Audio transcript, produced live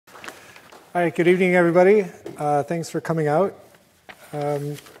All right, good evening, everybody. Thanks for coming out.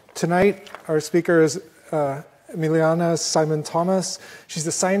 Tonight, our speaker is Emiliana Simon-Thomas. She's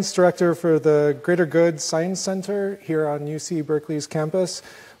the science director for the Greater Good Science Center here on UC Berkeley's campus,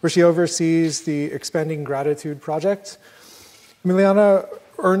 where she oversees the Expanding Gratitude project. Emiliana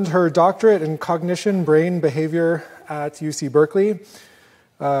earned her doctorate in cognition, brain, behavior at UC Berkeley.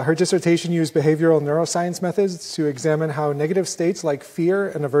 Her dissertation used behavioral neuroscience methods to examine how negative states like fear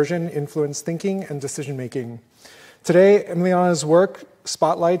and aversion influence thinking and decision-making. Today, Emiliana's work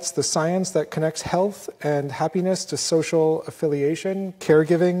spotlights the science that connects health and happiness to social affiliation,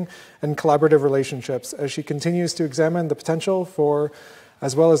 caregiving, and collaborative relationships as she continues to examine the potential for,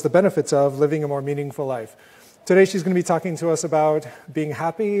 as well as the benefits of, living a more meaningful life. Today, she's going to be talking to us about being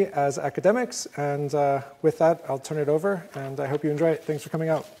happy as academics, and with that, I'll turn it over, and I hope you enjoy it. Thanks for coming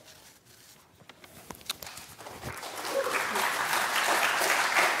out.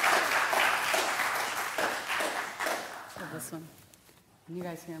 This one. Can you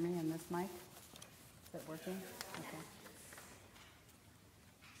guys hear me in this mic? Is it working? Okay.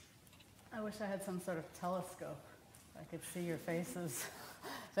 I wish I had some sort of telescope. I could see your faces.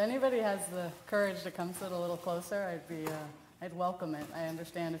 If anybody has the courage to come sit a little closer, I'd welcome it. I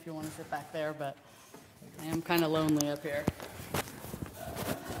understand if you want to sit back there, but I am kind of lonely up here.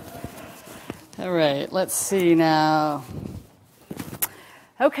 All right, let's see now.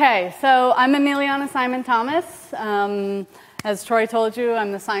 Okay, so I'm Emiliana Simon-Thomas. As Troy told you,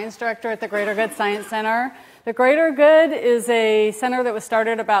 I'm the science director at the Greater Good Science Center. The Greater Good is a center that was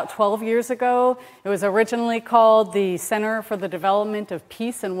started about 12 years ago. It was originally called the Center for the Development of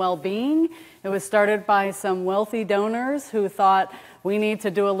Peace and Well-Being. It was started by some wealthy donors who thought we need to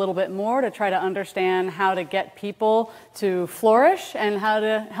do a little bit more to try to understand how to get people to flourish and how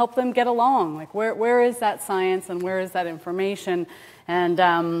to help them get along. Like where is that science and where is that information?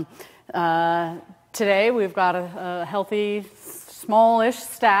 And today we've got a healthy, smallish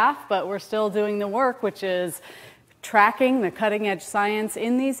staff, but we're still doing the work, which is tracking the cutting-edge science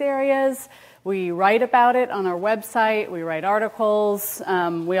in these areas. We write about it on our website. We write articles.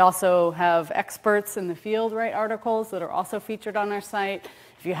 We also have experts in the field write articles that are also featured on our site.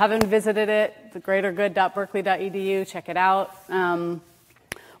 If you haven't visited it, thegreatergood.berkeley.edu, check it out.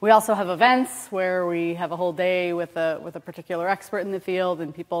 We also have events where we have a whole day with a particular expert in the field,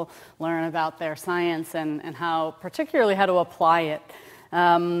 and people learn about their science and how, particularly how to apply it.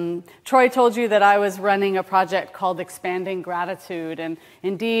 Troy told you that I was running a project called Expanding Gratitude, and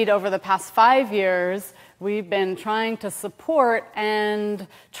indeed, over the past 5 years, we've been trying to support and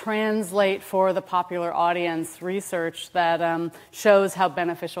translate for the popular audience research that shows how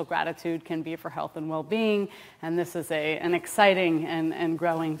beneficial gratitude can be for health and well-being, and this is an exciting and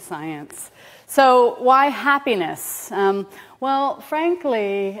growing science. So why happiness? Well,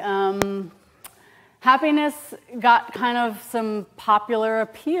 frankly, happiness got kind of some popular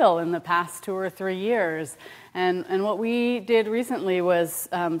appeal in the past 2 or 3 years. And what we did recently was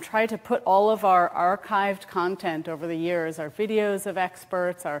try to put all of our archived content over the years, our videos of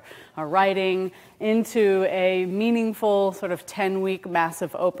experts, our writing, into a meaningful sort of 10-week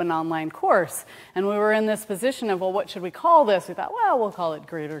massive open online course. And we were in this position of, well, what should we call this? We thought, well, we'll call it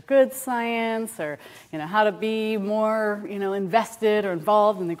Greater Good Science, or how to be more invested or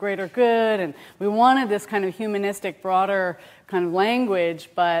involved in the greater good. And we wanted this kind of humanistic, broader kind of language,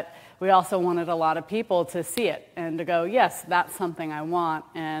 but we also wanted a lot of people to see it and to go, yes, that's something I want.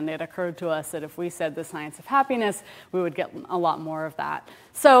 And it occurred to us that if we said the science of happiness, we would get a lot more of that.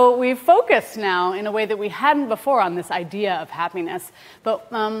 So we've focused now in a way that we hadn't before on this idea of happiness.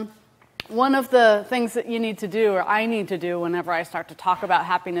 But one of the things that you need to do, or I need to do whenever I start to talk about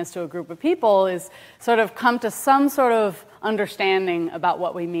happiness to a group of people, is sort of come to some sort of understanding about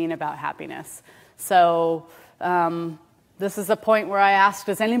what we mean about happiness. So this is a point where I asked,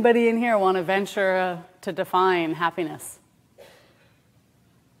 does anybody in here want to venture to define happiness?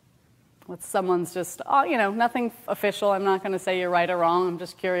 What's someone's just, nothing official. I'm not going to say you're right or wrong. I'm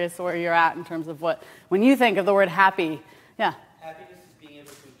just curious where you're at in terms of when you think of the word happy. Yeah? Happiness is being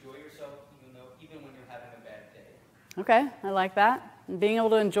able to enjoy yourself even when you're having a bad day. Okay, I like that. And being able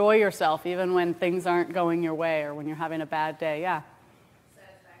to enjoy yourself even when things aren't going your way or when you're having a bad day. Yeah?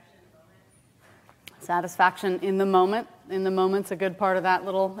 Satisfaction in the moment. In the moment's a good part of that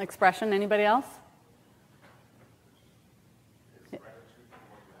little expression. Anybody else?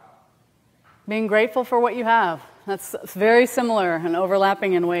 Being grateful for what you have. That's very similar and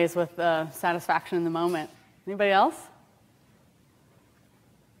overlapping in ways with satisfaction in the moment. Anybody else?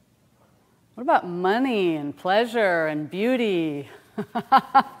 What about money and pleasure and beauty?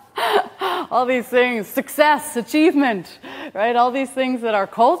 All these things, success, achievement, right? All these things that our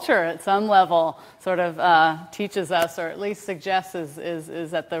culture at some level sort of teaches us, or at least suggests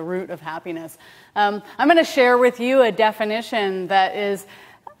is at the root of happiness. I'm going to share with you a definition that is,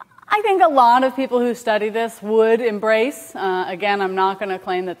 I think a lot of people who study this would embrace. Again, I'm not going to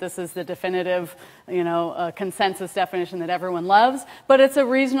claim that this is the definitive, consensus definition that everyone loves, but it's a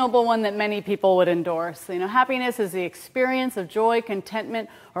reasonable one that many people would endorse. Happiness is the experience of joy, contentment,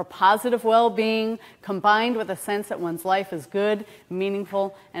 or positive well-being combined with a sense that one's life is good,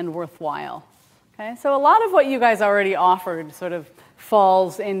 meaningful, and worthwhile. Okay, so a lot of what you guys already offered sort of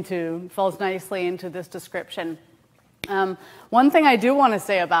falls nicely into this description. One thing I do want to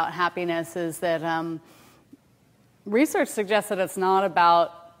say about happiness is that research suggests that it's not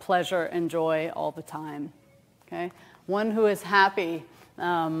about pleasure and joy all the time. Okay, one who is happy,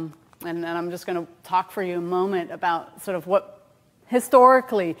 and I'm just going to talk for you a moment about sort of what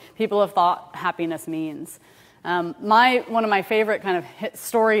historically people have thought happiness means. One of my favorite kind of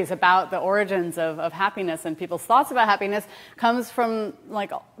stories about the origins of happiness and people's thoughts about happiness comes from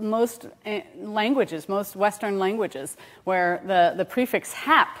like most languages, most Western languages, where the prefix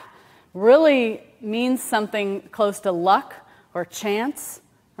hap really means something close to luck or chance,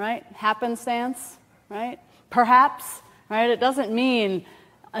 right? Happenstance, right? Perhaps, right? It doesn't mean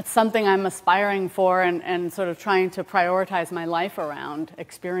it's something I'm aspiring for and sort of trying to prioritize my life around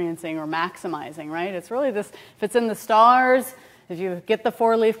experiencing or maximizing, right? It's really this, if it's in the stars, if you get the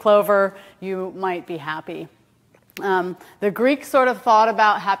four-leaf clover, you might be happy. The Greeks sort of thought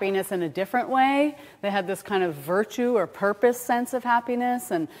about happiness in a different way. They had this kind of virtue or purpose sense of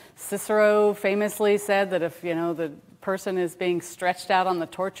happiness, and Cicero famously said that if, the person is being stretched out on the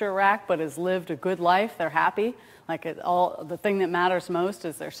torture rack but has lived a good life, they're happy. Like the thing that matters most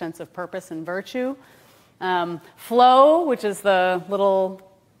is their sense of purpose and virtue. Flow, which is the little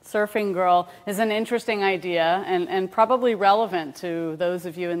surfing girl, is an interesting idea and probably relevant to those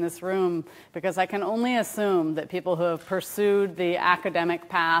of you in this room, because I can only assume that people who have pursued the academic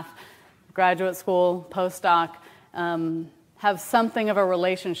path, graduate school, postdoc, have something of a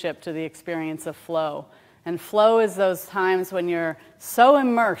relationship to the experience of flow. And flow is those times when you're so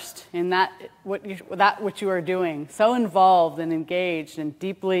immersed in what you are doing, so involved and engaged and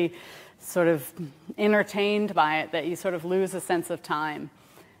deeply sort of entertained by it that you sort of lose a sense of time.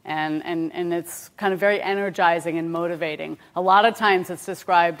 And it's kind of very energizing and motivating. A lot of times it's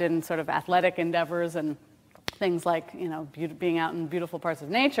described in sort of athletic endeavors and things like, being out in beautiful parts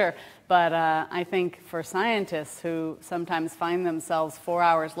of nature. But I think for scientists who sometimes find themselves 4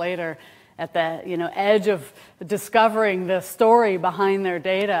 hours later at the edge of discovering the story behind their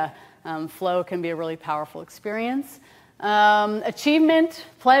data, flow can be a really powerful experience. Achievement,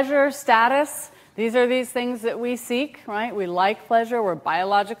 pleasure, status, these are these things that we seek, right? We like pleasure. We're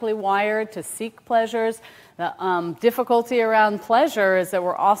biologically wired to seek pleasures. The difficulty around pleasure is that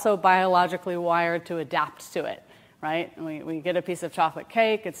we're also biologically wired to adapt to it, right? We get a piece of chocolate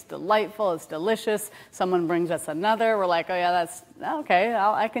cake, it's delightful, it's delicious, someone brings us another, we're like, oh yeah, that's okay,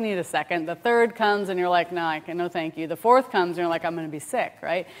 I can eat a second. The third comes and you're like, no thank you. The fourth comes and you're like, I'm going to be sick,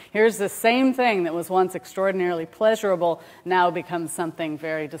 right? Here's the same thing that was once extraordinarily pleasurable now becomes something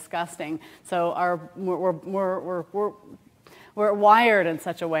very disgusting. So we're wired in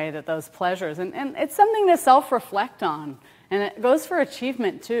such a way that those pleasures, and it's something to self-reflect on, and it goes for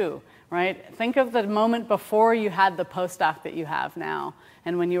achievement too. Right? Think of the moment before you had the postdoc that you have now,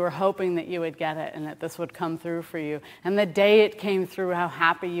 and when you were hoping that you would get it and that this would come through for you. And the day it came through, how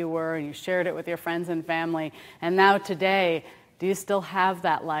happy you were, and you shared it with your friends and family. And now today, do you still have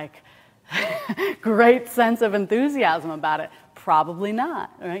that great sense of enthusiasm about it? Probably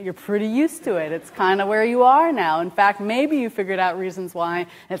not, right? You're pretty used to it. It's kind of where you are now. In fact, maybe you figured out reasons why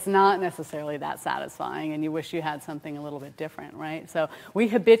it's not necessarily that satisfying and you wish you had something a little bit different, right? So we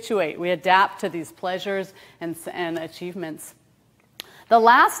habituate, we adapt to these pleasures and achievements. The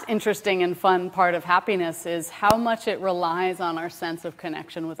last interesting and fun part of happiness is how much it relies on our sense of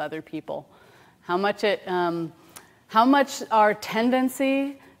connection with other people. How much our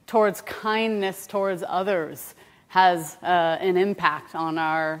tendency towards kindness towards others has an impact on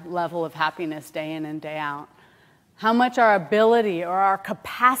our level of happiness day in and day out. How much our ability or our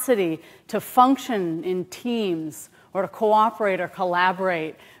capacity to function in teams or to cooperate or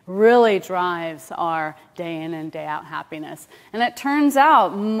collaborate really drives our day in and day out happiness. And it turns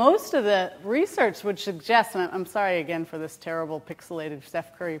out most of the research would suggest, and I'm sorry again for this terrible pixelated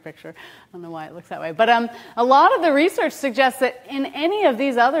Steph Curry picture, I don't know why it looks that way, but a lot of the research suggests that in any of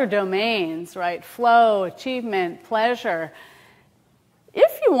these other domains, right, flow, achievement, pleasure,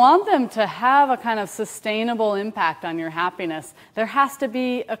 if you you want them to have a kind of sustainable impact on your happiness, there has to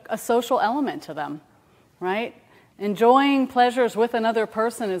be a social element to them, right? Enjoying pleasures with another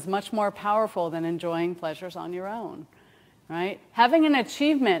person is much more powerful than enjoying pleasures on your own, right? Having an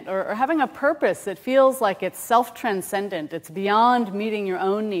achievement or having a purpose that feels like it's self-transcendent, it's beyond meeting your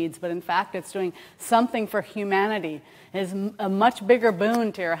own needs, but in fact it's doing something for humanity, is a much bigger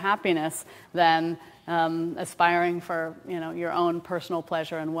boon to your happiness than aspiring for, your own personal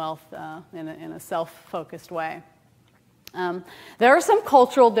pleasure and wealth in a self-focused way. There are some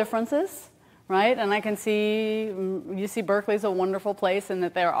cultural differences, right? And I can see UC Berkeley is a wonderful place in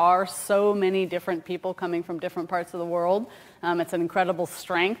that there are so many different people coming from different parts of the world. It's an incredible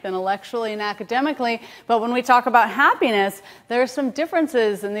strength intellectually and academically. But when we talk about happiness, there are some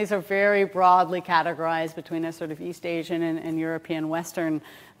differences, and these are very broadly categorized between a sort of East Asian and European Western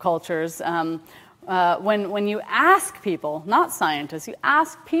cultures. When you ask people, not scientists, you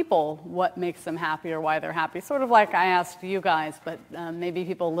ask people what makes them happy or why they're happy, sort of like I asked you guys, but maybe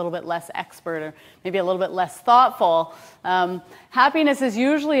people a little bit less expert or maybe a little bit less thoughtful. Happiness is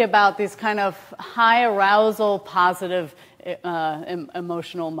usually about these kind of high arousal, positive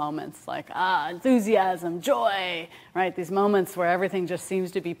emotional moments like enthusiasm, joy, right? These moments where everything just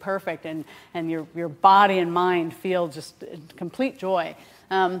seems to be perfect and your body and mind feel just complete joy.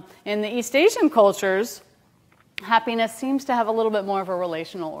 In the East Asian cultures, happiness seems to have a little bit more of a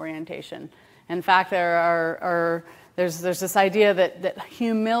relational orientation. In fact, there's this idea that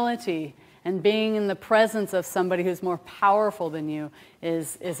humility and being in the presence of somebody who's more powerful than you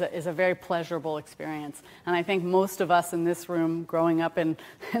is a very pleasurable experience. And I think most of us in this room growing up in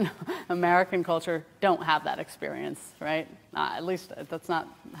American culture don't have that experience, right? At least that's not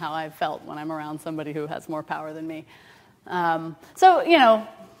how I felt when I'm around somebody who has more power than me.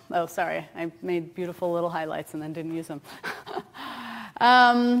 Oh, sorry, I made beautiful little highlights and then didn't use them.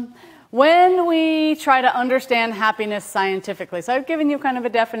 When we try to understand happiness scientifically, so I've given you kind of a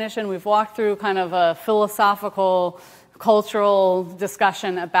definition, we've walked through kind of a philosophical, cultural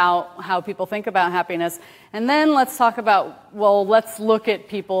discussion about how people think about happiness, and then let's talk about, let's look at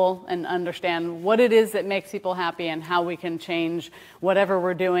people and understand what it is that makes people happy and how we can change whatever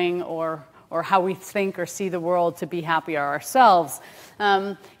we're doing or how we think or see the world to be happier ourselves.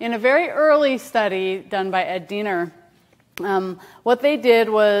 In a very early study done by Ed Diener, what they did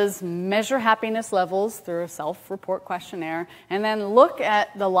was measure happiness levels through a self-report questionnaire and then look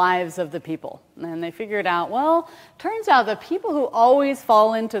at the lives of the people. And they figured out, turns out the people who always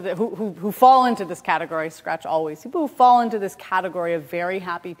fall into who fall into this category, scratch always, people who fall into this category of very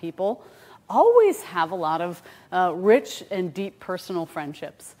happy people always have a lot of rich and deep personal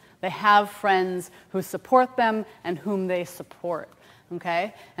friendships. They have friends who support them and whom they support,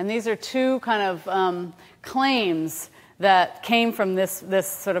 okay? And these are two kind of claims that came from this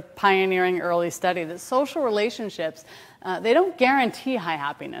sort of pioneering early study, that social relationships, they don't guarantee high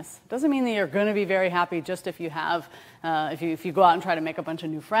happiness. It doesn't mean that you're going to be very happy just if you have, if you go out and try to make a bunch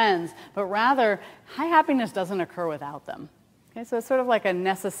of new friends, but rather, high happiness doesn't occur without them. Okay, so it's sort of like a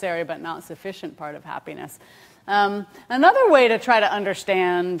necessary but not sufficient part of happiness. Another way to try to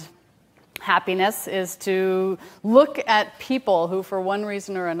understand happiness is to look at people who, for one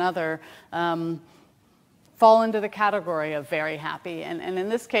reason or another, fall into the category of very happy. And in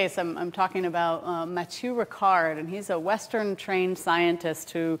this case, I'm talking about Mathieu Ricard, and he's a Western-trained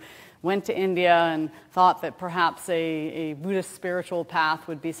scientist who went to India and thought that perhaps a Buddhist spiritual path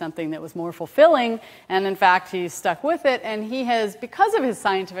would be something that was more fulfilling, and in fact he stuck with it, and he has, because of his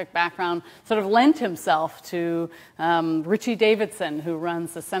scientific background, sort of lent himself to Richie Davidson, who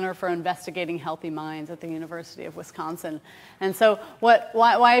runs the Center for Investigating Healthy Minds at the University of Wisconsin. And so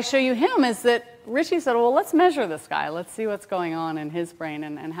why I show you him is that Richie said, let's measure this guy, let's see what's going on in his brain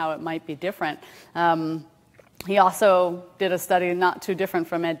and how it might be different. He also did a study not too different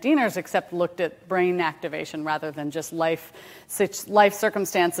from Ed Diener's, except looked at brain activation rather than just life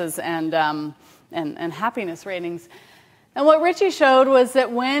circumstances and happiness ratings. And what Richie showed was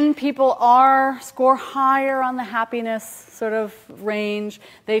that when people score higher on the happiness sort of range,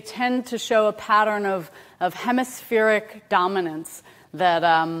 they tend to show a pattern of hemispheric dominance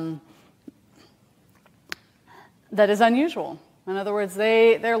that is unusual. In other words,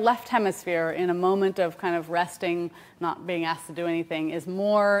 their left hemisphere, in a moment of kind of resting, not being asked to do anything, is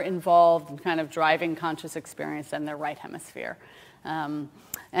more involved in kind of driving conscious experience than their right hemisphere. And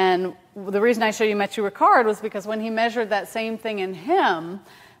the reason I show you Mathieu Ricard was because when he measured that same thing in him,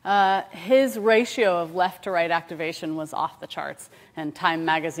 his ratio of left to right activation was off the charts, and Time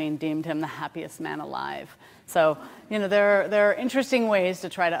magazine deemed him the happiest man alive. So, there are interesting ways to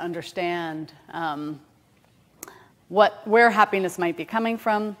try to understand where happiness might be coming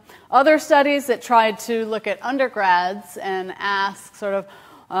from. Other studies that tried to look at undergrads and ask sort of,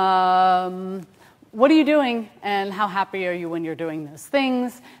 what are you doing and how happy are you when you're doing those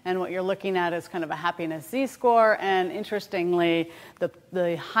things? And what you're looking at is kind of a happiness Z-score. And interestingly,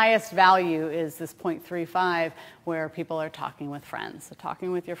 the highest value is this 0.35 where people are talking with friends. So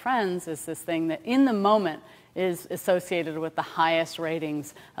talking with your friends is this thing that in the moment is associated with the highest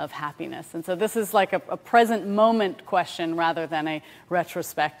ratings of happiness. And so this is like a present moment question rather than a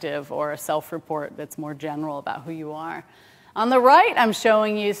retrospective or a self-report that's more general about who you are. On the right, I'm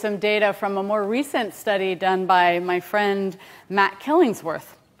showing you some data from a more recent study done by my friend Matt Killingsworth.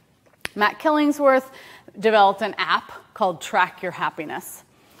 Matt Killingsworth developed an app called Track Your Happiness.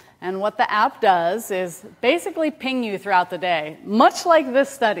 And what the app does is basically ping you throughout the day, much like this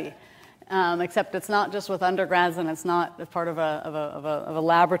study, except it's not just with undergrads and it's not part of a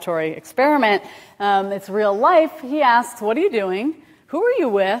laboratory experiment. It's real life. He asks, what are you doing? Who are you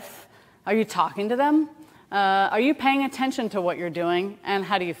with? Are you talking to them? Are you paying attention to what you're doing, and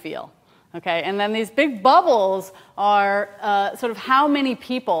how do you feel? Okay, and then these big bubbles are sort of how many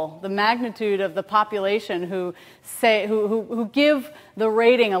people, the magnitude of the population who give the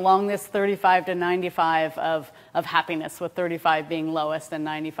rating along this 35 to 95 of happiness, with 35 being lowest and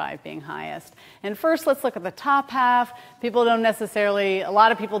 95 being highest. And first, let's look at the top half. A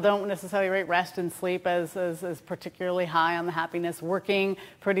lot of people don't necessarily rate rest and sleep as particularly high on the happiness. Working,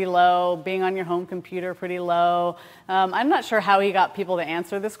 pretty low. Being on your home computer, pretty low. I'm not sure how he got people to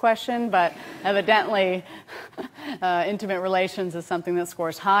answer this question, but evidently intimate relations is something that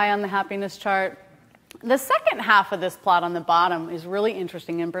scores high on the happiness chart. The second half of this plot on the bottom is really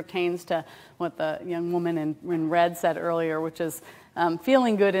interesting and pertains to what the young woman in red said earlier, which is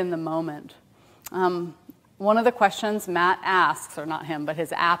feeling good in the moment. One of the questions Matt asks, or not him, but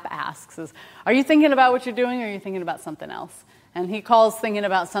his app asks is, are you thinking about what you're doing, or are you thinking about something else? And he calls thinking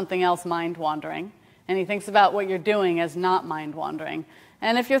about something else mind wandering. And he thinks about what you're doing as not mind wandering.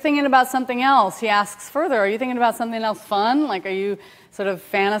 And if you're thinking about something else, he asks further, are you thinking about something else fun? Like, are you sort of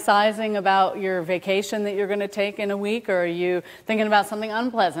fantasizing about your vacation that you're going to take in a week? Or are you thinking about something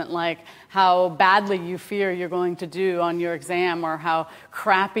unpleasant, like how badly you fear you're going to do on your exam, or how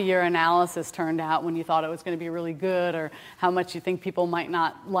crappy your analysis turned out when you thought it was going to be really good, or how much you think people might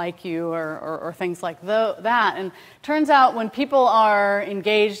not like you, or things like that. And it turns out when people are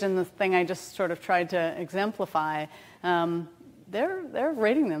engaged in the thing I just sort of tried to exemplify, they're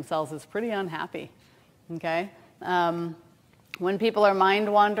rating themselves as pretty unhappy, okay? When people are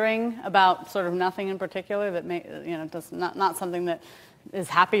mind-wandering about sort of nothing in particular that not something that is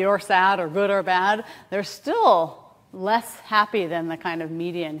happy or sad or good or bad, they're still less happy than the kind of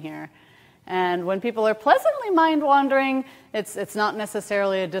median here. And when people are pleasantly mind-wandering, it's not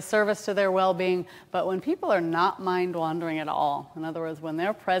necessarily a disservice to their well-being, but when people are not mind-wandering at all, in other words, when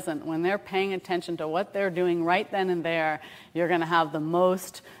they're present, when they're paying attention to what they're doing right then and there, you're going to have the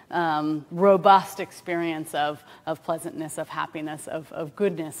most robust experience of pleasantness, of happiness, of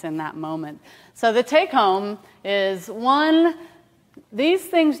goodness in that moment. So the take-home is, one, these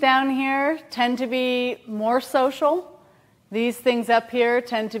things down here tend to be more social. These things up here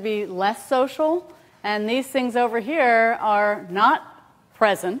tend to be less social, and these things over here are not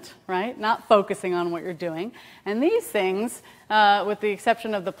present, right? Not focusing on what you're doing. And these things, with the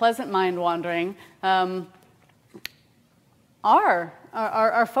exception of the pleasant mind wandering, are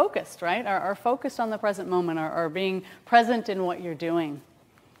focused, right? Are focused on the present moment, are being present in what you're doing.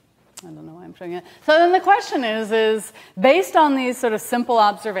 I don't know why I'm showing it. So then the question is based on these sort of simple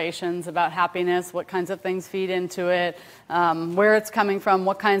observations about happiness, what kinds of things feed into it, where it's coming from,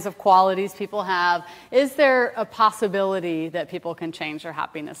 what kinds of qualities people have, is there a possibility that people can change their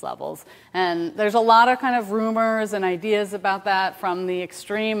happiness levels? And there's a lot of kind of rumors and ideas about that, from the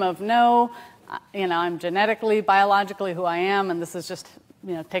extreme of no, I'm genetically, biologically who I am, and this is just,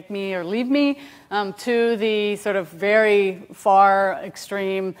 take me or leave me, to the sort of very far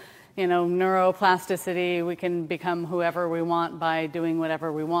extreme, neuroplasticity, we can become whoever we want by doing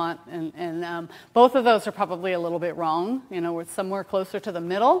whatever we want. And both of those are probably a little bit wrong. We're somewhere closer to the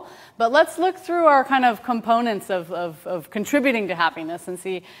middle. But let's look through our kind of components of contributing to happiness and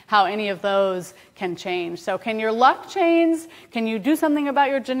see how any of those can change. So can your luck change? Can you do something about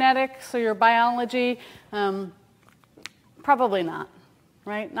your genetics or your biology? Probably not,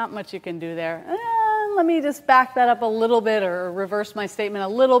 right? Not much you can do there. Let me just back that up a little bit, or reverse my statement a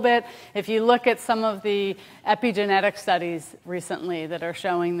little bit. If you look at some of the epigenetic studies recently that are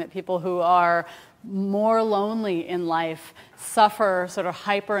showing that people who are more lonely in life, suffer sort of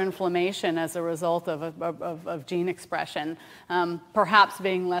hyperinflammation as a result of gene expression. Perhaps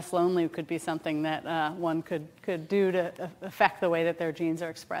being less lonely could be something that one could do to affect the way that their genes are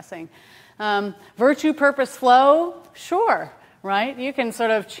expressing. Virtue, purpose, flow, sure, right? You can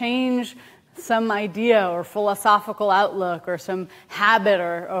sort of change some idea or philosophical outlook or some habit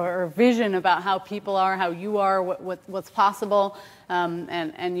or vision about how people are, how you are, what's possible,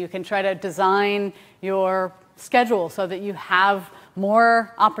 and you can try to design your schedule so that you have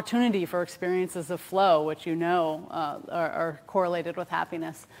more opportunity for experiences of flow, which you know are correlated with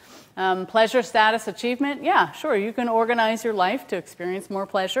happiness. Pleasure, status, achievement, yeah, sure, you can organize your life to experience more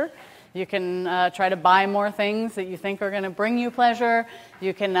pleasure. You can try to buy more things that you think are going to bring you pleasure.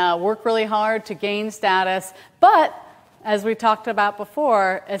 You can work really hard to gain status. But, as we talked about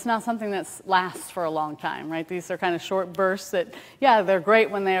before, it's not something that lasts for a long time, right? These are kind of short bursts that, yeah, they're great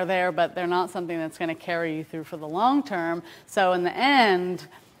when they're there, but they're not something that's going to carry you through for the long term. So in the end,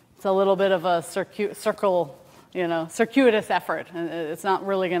 it's a little bit of a circuitous effort. It's not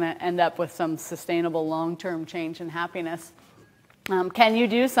really going to end up with some sustainable long-term change in happiness. Can you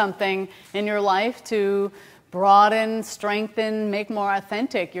do something in your life to broaden, strengthen, make more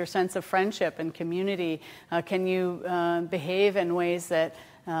authentic your sense of friendship and community? Can you behave in ways that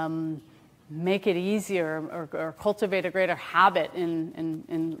make it easier or cultivate a greater habit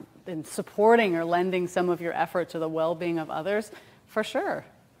in supporting or lending some of your effort to the well-being of others? For sure,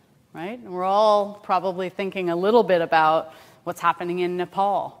 right? And we're all probably thinking a little bit about what's happening in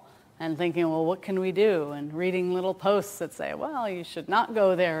Nepal. And thinking, well, what can we do? And reading little posts that say, well, you should not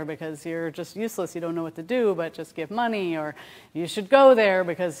go there because you're just useless, you don't know what to do, but just give money. Or you should go there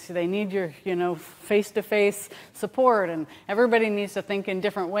because they need your, face-to-face support. And everybody needs to think in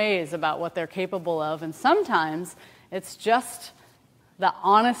different ways about what they're capable of. And sometimes it's just the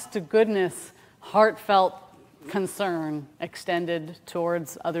honest-to-goodness, heartfelt concern extended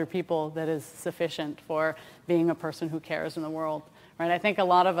towards other people that is sufficient for being a person who cares in the world. Right? I think a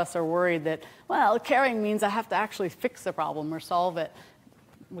lot of us are worried that, well, caring means I have to actually fix the problem or solve it.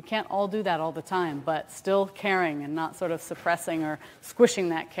 We can't all do that all the time, but still caring and not sort of suppressing or squishing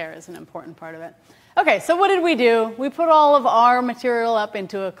that care is an important part of it. Okay, so what did we do? We put all of our material up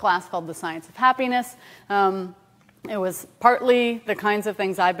into a class called The Science of Happiness. It was partly the kinds of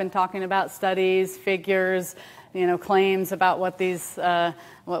things I've been talking about, studies, figures, claims about what these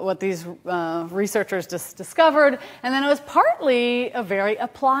researchers discovered, and then it was partly a very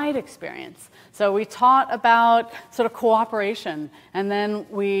applied experience. So we taught about sort of cooperation, and then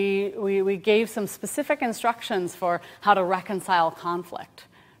we gave some specific instructions for how to reconcile conflict.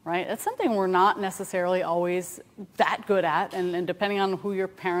 Right? It's something we're not necessarily always that good at, and depending on who your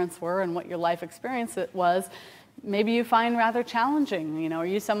parents were and what your life experience it was, maybe you find rather challenging. Are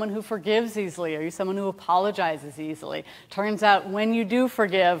you someone who forgives easily? Are you someone who apologizes easily? Turns out when you do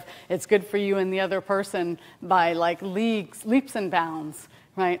forgive, it's good for you and the other person by leaps and bounds.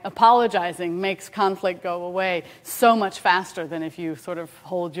 Right? Apologizing makes conflict go away so much faster than if you sort of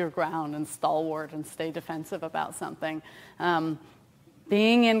hold your ground and stalwart and stay defensive about something.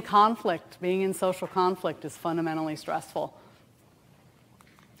 Being in conflict, being in social conflict is fundamentally stressful.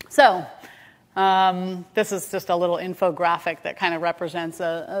 So, this is just a little infographic that kind of represents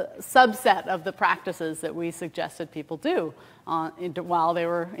a subset of the practices that we suggested people do while they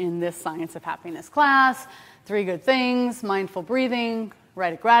were in this Science of Happiness class. 3 good things: mindful breathing,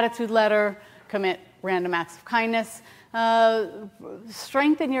 write a gratitude letter, commit random acts of kindness,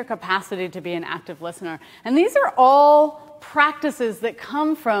 strengthen your capacity to be an active listener. And these are all practices that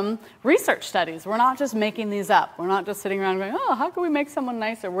come from research studies. We're not just making these up. We're not just sitting around going, oh, how can we make someone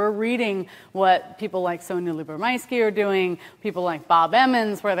nicer? We're reading what people like Sonia Lyubomirsky are doing, people like Bob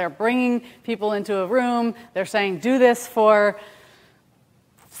Emmons, where they're bringing people into a room. They're saying, do this for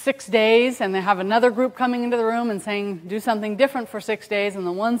 6 days, and they have another group coming into the room and saying, do something different for 6 days, and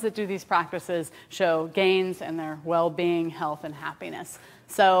the ones that do these practices show gains in their well-being, health, and happiness.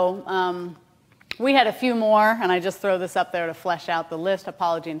 So we had a few more, and I just throw this up there to flesh out the list: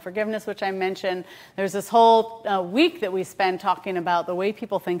 apology and forgiveness, which I mentioned. There's this whole week that we spend talking about the way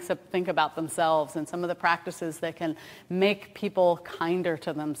people think about themselves and some of the practices that can make people kinder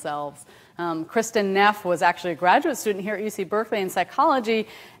to themselves. Kristen Neff was actually a graduate student here at UC Berkeley in psychology,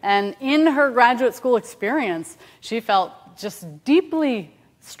 and in her graduate school experience, she felt just deeply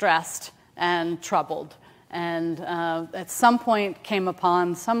stressed and troubled. And at some point came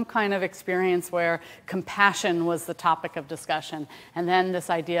upon some kind of experience where compassion was the topic of discussion. And then this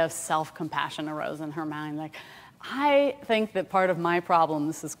idea of self-compassion arose in her mind. Like, I think that part of my problem,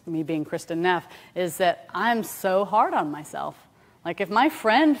 this is me being Kristen Neff, is that I'm so hard on myself. Like if my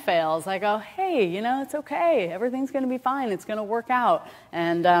friend fails, I go, hey, you know, it's okay. Everything's going to be fine. It's going to work out.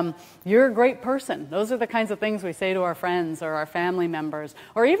 And you're a great person. Those are the kinds of things we say to our friends or our family members,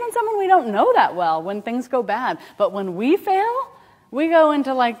 or even someone we don't know that well when things go bad. But when we fail, we go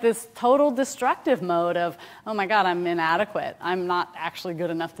into like this total destructive mode of, oh my God, I'm inadequate. I'm not actually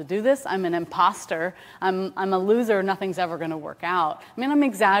good enough to do this. I'm an imposter. I'm a loser. Nothing's ever going to work out. I mean, I'm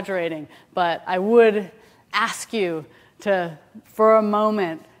exaggerating, but I would ask you to, for a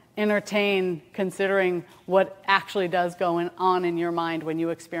moment, entertain considering what actually does go on in your mind when you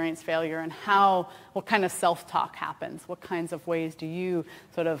experience failure and what kind of self-talk happens. What kinds of ways do you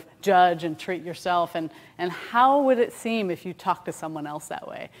sort of judge and treat yourself? And how would it seem if you talked to someone else that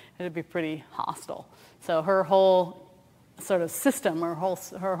way? It would be pretty hostile. So her whole sort of system,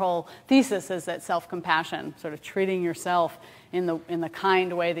 her whole thesis is that self-compassion, sort of treating yourself in the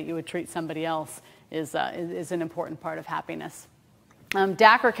kind way that you would treat somebody else, is an important part of happiness.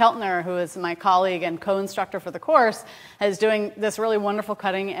 Dacher Keltner, who is my colleague and co-instructor for the course, is doing this really wonderful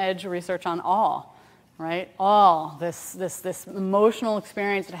cutting-edge research on awe, right? Awe, this emotional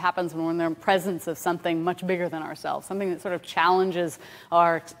experience that happens when we're in the presence of something much bigger than ourselves, something that sort of challenges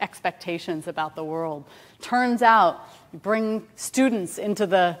our expectations about the world. Turns out, bring students into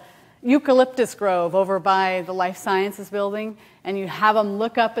the eucalyptus grove over by the Life Sciences building, and you have them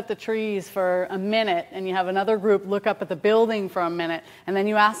look up at the trees for a minute, and you have another group look up at the building for a minute, and then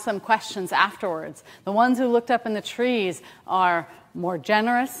you ask them questions afterwards. The ones who looked up in the trees are more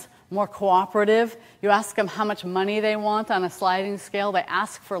generous, more cooperative. You ask them how much money they want on a sliding scale. They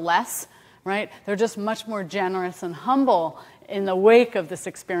ask for less, right? They're just much more generous and humble in the wake of this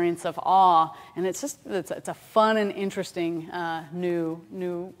experience of awe. And it's a fun and interesting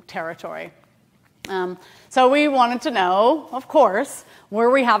new territory. So we wanted to know, of course, were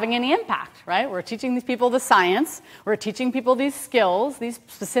we having any impact, right? We're teaching these people the science. We're teaching people these skills, these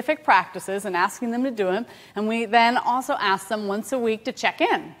specific practices, and asking them to do them. And we then also asked them once a week to check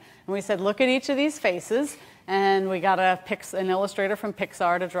in. And we said, look at each of these faces. And we got an illustrator from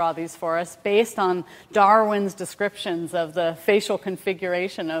Pixar to draw these for us based on Darwin's descriptions of the facial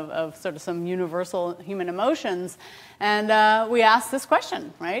configuration of sort of some universal human emotions. And we asked this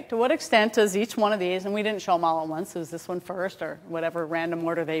question, right? To what extent does each one of these, and we didn't show them all at once, it was this one first or whatever random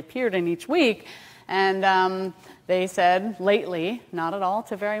order they appeared in each week. And they said, lately, not at all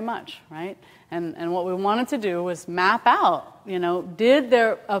to very much, right? And what we wanted to do was map out, you know, did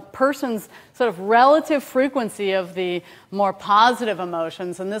a person's sort of relative frequency of the more positive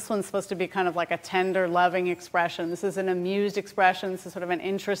emotions, and this one's supposed to be kind of like a tender, loving expression. This is an amused expression. This is sort of an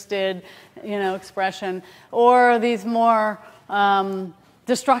interested, you know, expression, or these more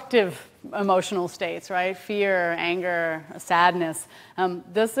destructive emotional states, right? Fear, anger, sadness.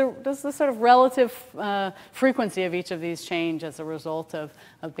 Does the sort of relative frequency of each of these change as a result of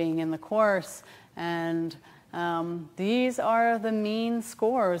being in the course? And these are the mean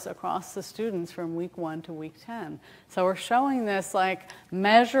scores across the students from week 1 to week 10. So we're showing this like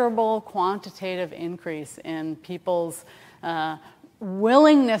measurable quantitative increase in people's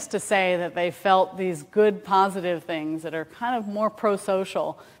willingness to say that they felt these good positive things that are kind of more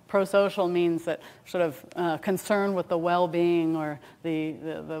pro-social. Pro-social means that sort of concern with the well-being or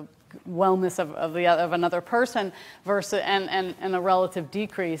the wellness of another person versus and a relative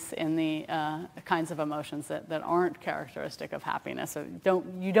decrease in the kinds of emotions that aren't characteristic of happiness. So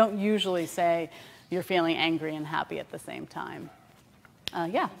you don't usually say you're feeling angry and happy at the same time.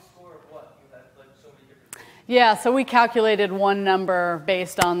 Yeah. Yeah, so we calculated one number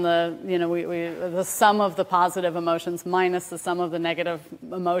based on the sum of the positive emotions minus the sum of the negative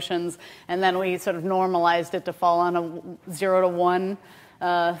emotions, and then we sort of normalized it to fall on a 0 to 1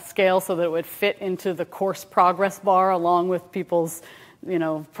 scale so that it would fit into the course progress bar along with people's, you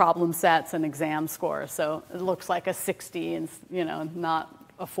know, problem sets and exam scores. So it looks like a 60 and, you know, not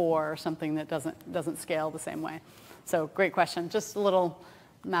a 4 or something that doesn't scale the same way. So great question. Just a little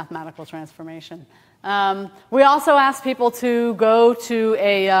mathematical transformation. We also asked people to go to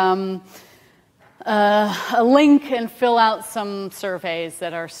a link and fill out some surveys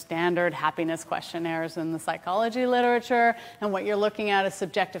that are standard happiness questionnaires in the psychology literature. And what you're looking at is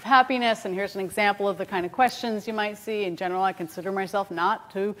subjective happiness. And here's an example of the kind of questions you might see. In general, I consider myself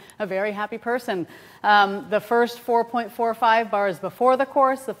not to a very happy person. The first 4.45 bar is before the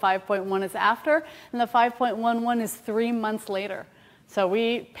course. The 5.1 is after. And the 5.11 is 3 months later. So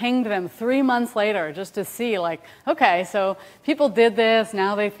we pinged them 3 months later just to see, like, okay, so people did this,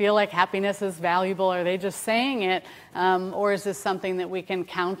 now they feel like happiness is valuable. Are they just saying it, or is this something that we can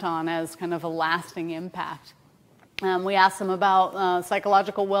count on as kind of a lasting impact? We asked them about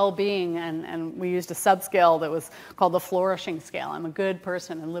psychological well-being, and we used a subscale that was called the flourishing scale. I'm a good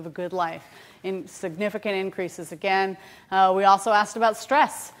person and live a good life. In significant increases again. We also asked about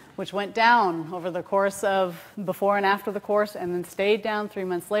stress, which went down over the course of before and after the course and then stayed down 3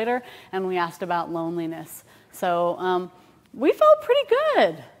 months later. And we asked about loneliness. So we felt pretty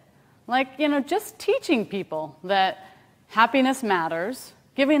good. Like, you know, just teaching people that happiness matters,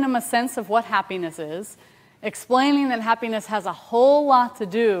 giving them a sense of what happiness is, explaining that happiness has a whole lot to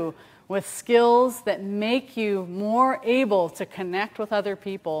do with skills that make you more able to connect with other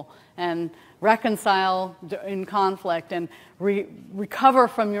people and reconcile in conflict and recover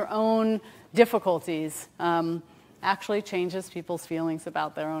from your own difficulties actually changes people's feelings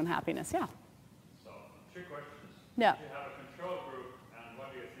about their own happiness. Yeah? So, 2 questions. Yeah. Do you have a control group, and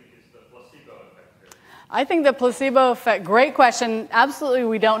what do you think is the placebo effect here? I think the placebo effect, great question. Absolutely,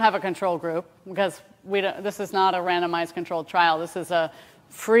 we don't have a control group because this is not a randomized controlled trial. This is a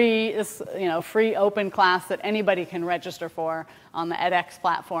free open class that anybody can register for on the edX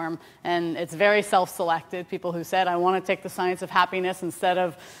platform, and it's very self-selected. People who said, I want to take the science of happiness instead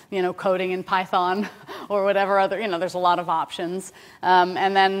of, you know, coding in Python or whatever other, you know, there's a lot of options.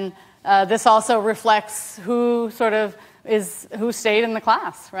 And then this also reflects who stayed in the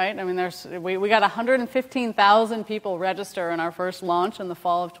class, right? I mean, we got 115,000 people register in our first launch in the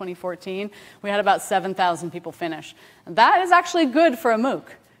fall of 2014. We had about 7,000 people finish. And that is actually good for a MOOC.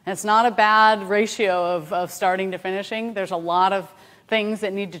 And it's not a bad ratio of starting to finishing. There's a lot of things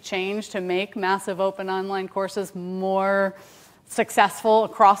that need to change to make massive open online courses more successful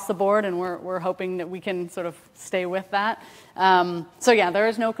across the board, and we're hoping that we can sort of stay with that. So yeah, there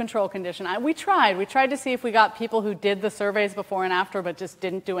is no control condition. We tried to see if we got people who did the surveys before and after but just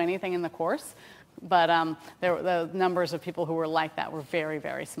didn't do anything in the course. But the numbers of people who were like that were very,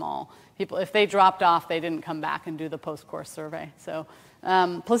 very small. People, if they dropped off, they didn't come back and do the post-course survey. So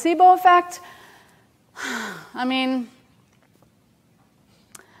placebo effect, I mean,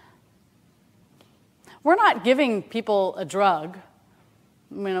 we're not giving people a drug.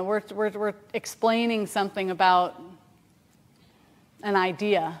 You know, we're explaining something about an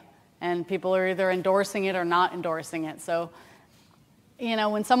idea, and people are either endorsing it or not endorsing it. So, you know,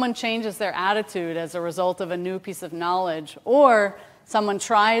 when someone changes their attitude as a result of a new piece of knowledge, or someone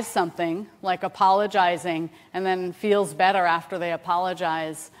tries something like apologizing and then feels better after they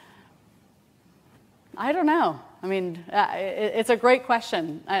apologize, I don't know. I mean, it's a great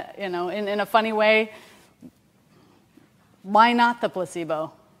question. You know, in a funny way, why not the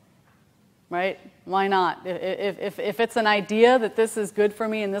placebo, right? Why not? If it's an idea that this is good for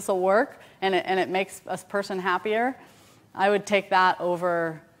me and this will work and it makes a person happier, I would take that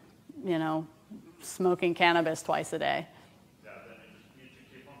over, you know, smoking cannabis twice a day. Yeah, then you need to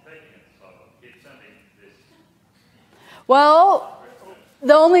keep on taking it, so keep sending this. Well,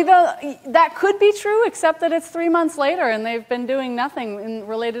 that could be true, except that it's 3 months later and they've been doing nothing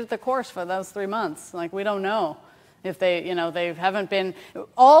related to the course for those 3 months. Like, we don't know. If they, you know, they haven't been,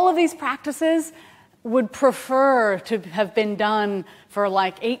 all of these practices would prefer to have been done for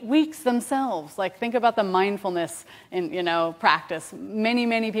like 8 weeks themselves. Like, think about the mindfulness in, you know, practice.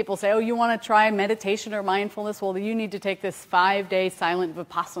 Many people say, oh, you want to try meditation or mindfulness? Well, you need to take this 5-day silent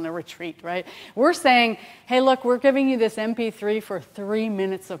Vipassana retreat, right? We're saying, hey, look, we're giving you this MP3 for 3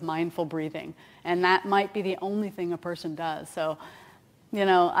 minutes of mindful breathing. And that might be the only thing a person does. So, you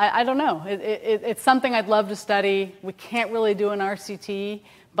know, I don't know. It's something I'd love to study. We can't really do an RCT,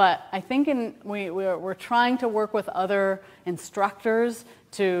 but I think we're trying to work with other instructors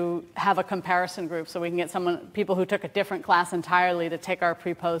to have a comparison group so we can get people who took a different class entirely to take our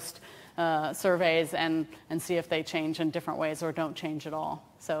pre-post surveys and see if they change in different ways or don't change at all.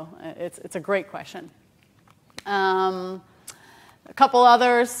 So it's a great question. A couple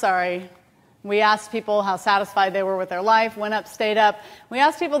others, sorry. We asked people how satisfied they were with their life, went up, stayed up. We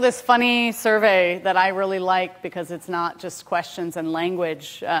asked people this funny survey that I really like because it's not just questions and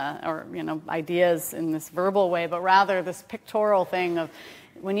language or, you know, ideas in this verbal way, but rather this pictorial thing of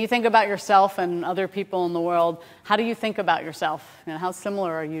when you think about yourself and other people in the world, how do you think about yourself? You know, how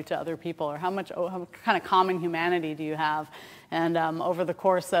similar are you to other people, or how kind of common humanity do you have? And over the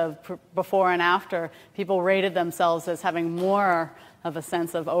course of before and after, people rated themselves as having more of a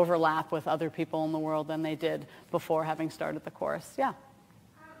sense of overlap with other people in the world than they did before having started the course. Yeah?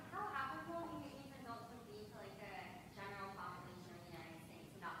 How applicable do you think these results would be to like the general population of the United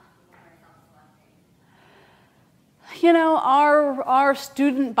States, not just people who are self-selecting? You know, our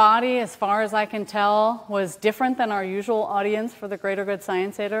student body, as far as I can tell, was different than our usual audience for the Greater Good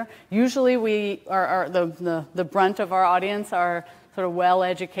Science Theater. Usually the brunt of our audience are sort of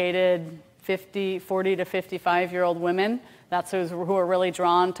well-educated, 40 to 55-year-old women. That's who are really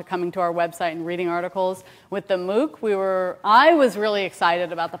drawn to coming to our website and reading articles. With the MOOC, I was really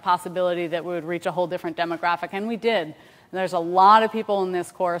excited about the possibility that we would reach a whole different demographic, and we did. There's a lot of people in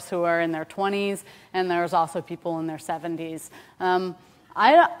this course who are in their 20s, and there's also people in their 70s. I'm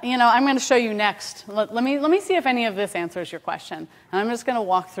going to show you next. Let me see if any of this answers your question. And I'm just going to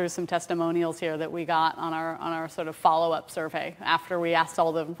walk through some testimonials here that we got on our sort of follow-up survey. After we asked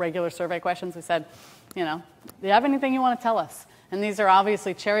all the regular survey questions, we said, do you have anything you want to tell us? And these are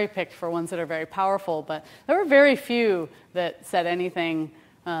obviously cherry-picked for ones that are very powerful, but there were very few that said anything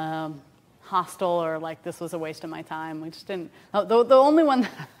hostile or like this was a waste of my time. We just didn't. The only one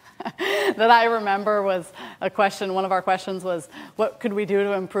that I remember was a question. One of our questions was, what could we do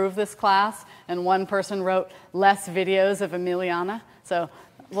to improve this class? And one person wrote, less videos of Emiliana. So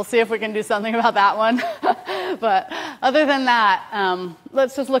we'll see if we can do something about that one. But other than that,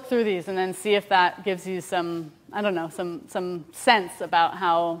 let's just look through these and then see if that gives you some, some sense about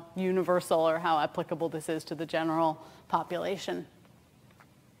how universal or how applicable this is to the general population.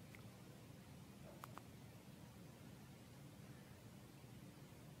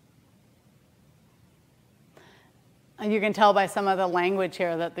 And you can tell by some of the language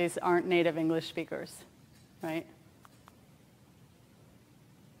here that these aren't native English speakers, right?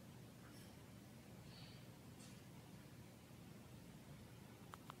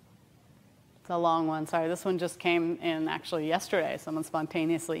 It's a long one. Sorry, this one just came in actually yesterday. Someone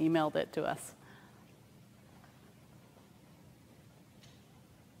spontaneously emailed it to us.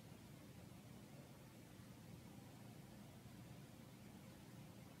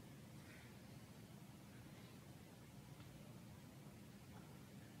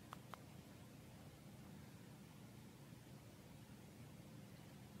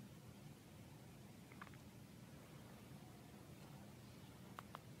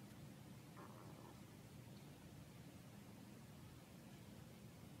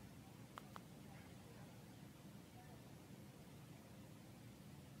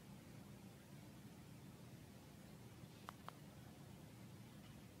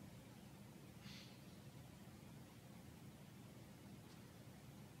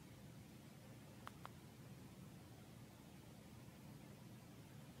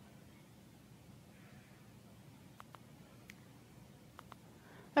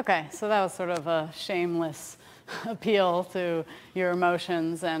 Okay, so that was sort of a shameless appeal to your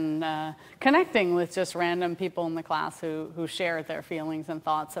emotions and connecting with just random people in the class who shared their feelings and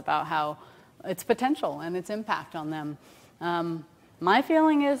thoughts about how its potential and its impact on them. My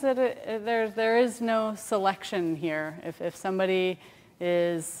feeling is that there is no selection here. If somebody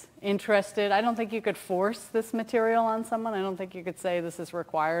is interested, I don't think you could force this material on someone. I don't think you could say this is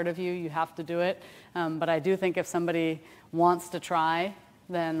required of you, you have to do it. But I do think if somebody wants to try,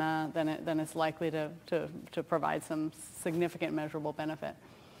 then it's likely to provide some significant measurable benefit.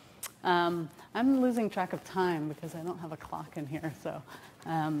 I'm losing track of time because I don't have a clock in here. So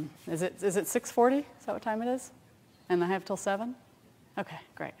is it 6:40? Is that what time it is? And I have till 7? Okay,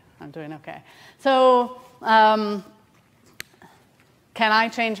 great. I'm doing okay. So can I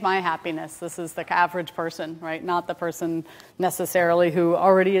change my happiness? This is the average person, right? Not the person necessarily who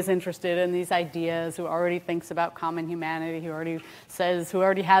already is interested in these ideas, who already thinks about common humanity, who already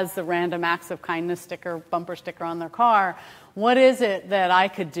has the random acts of kindness bumper sticker on their car. What is it that I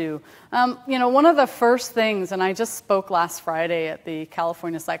could do? One of the first things, and I just spoke last Friday at the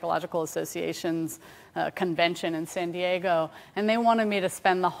California Psychological Association's convention in San Diego, and they wanted me to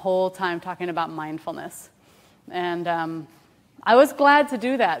spend the whole time talking about mindfulness. And I was glad to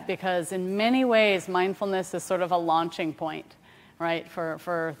do that because in many ways mindfulness is sort of a launching point, right,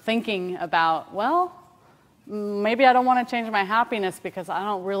 for thinking about, well, maybe I don't want to change my happiness because I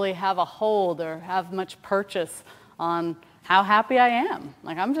don't really have a hold or have much purchase on how happy I am.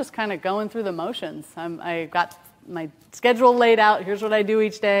 Like, I'm just kind of going through the motions. I got my schedule laid out. Here's what I do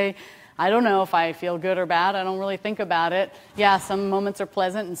each day. I don't know if I feel good or bad. I don't really think about it. Yeah, some moments are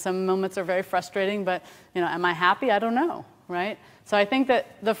pleasant and some moments are very frustrating, but am I happy? I don't know. Right? So I think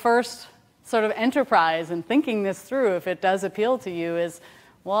that the first sort of enterprise in thinking this through, if it does appeal to you, is,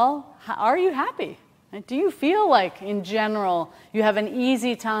 well, are you happy? Do you feel like, in general, you have an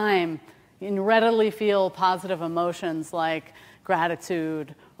easy time and readily feel positive emotions like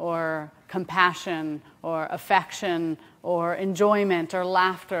gratitude or compassion or affection or enjoyment or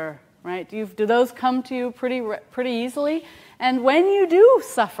laughter? Right? Do those come to you pretty easily? And when you do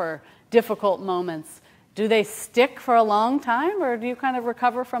suffer difficult moments, do they stick for a long time, or do you kind of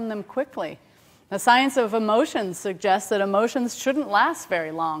recover from them quickly? The science of emotions suggests that emotions shouldn't last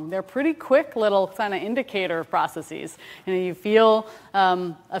very long. They're pretty quick little kind of indicator processes. You feel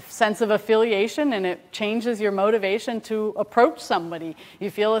a sense of affiliation, and it changes your motivation to approach somebody. You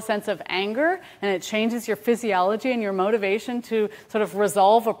feel a sense of anger, and it changes your physiology and your motivation to sort of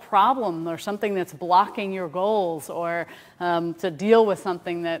resolve a problem or something that's blocking your goals, or to deal with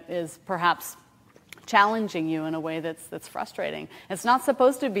something that is perhaps challenging you in a way that's frustrating. It's not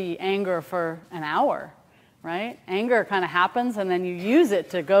supposed to be anger for an hour, right? Anger kind of happens, and then you use it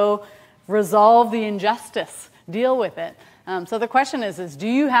to go resolve the injustice, deal with it. So the question is do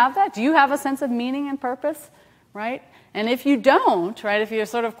you have that? Do you have a sense of meaning and purpose, right? And if you don't, right, if you're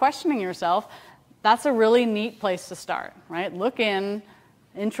sort of questioning yourself, that's a really neat place to start, right? Look in,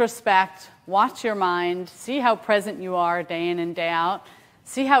 introspect, watch your mind, see how present you are day in and day out,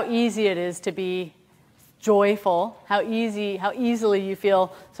 see how easy it is to be joyful, how easily you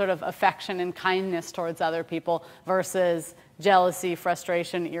feel sort of affection and kindness towards other people versus jealousy,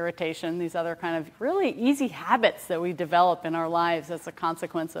 frustration, irritation, these other kind of really easy habits that we develop in our lives as a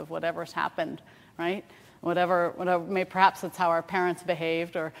consequence of whatever's happened, right? Whatever perhaps it's how our parents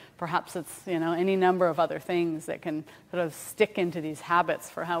behaved, or perhaps it's any number of other things that can sort of stick into these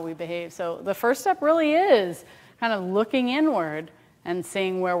habits for how we behave. So the first step really is kind of looking inward and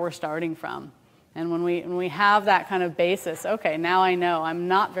seeing where we're starting from. And when we have that kind of basis, okay, now I know I'm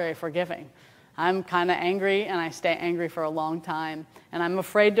not very forgiving. I'm kind of angry, and I stay angry for a long time. And I'm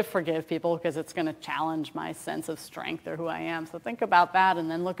afraid to forgive people because it's going to challenge my sense of strength or who I am. So think about that, and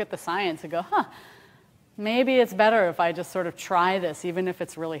then look at the science and go, maybe it's better if I just sort of try this, even if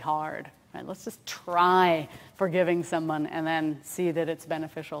it's really hard. Right? Let's just try forgiving someone and then see that it's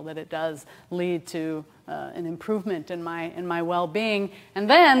beneficial, that it does lead to an improvement in my well-being. And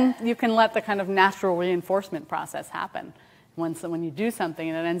then you can let the kind of natural reinforcement process happen. When you do something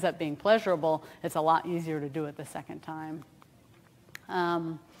and it ends up being pleasurable, it's a lot easier to do it the second time.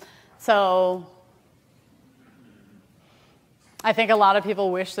 So I think a lot of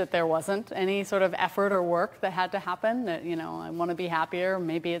people wish that there wasn't any sort of effort or work that had to happen, that, I want to be happier.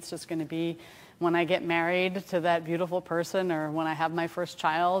 Maybe it's just going to be when I get married to that beautiful person, or when I have my first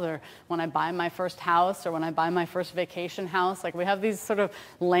child, or when I buy my first house, or when I buy my first vacation house. Like, we have these sort of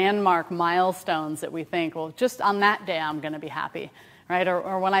landmark milestones that we think, well, just on that day I'm going to be happy, right?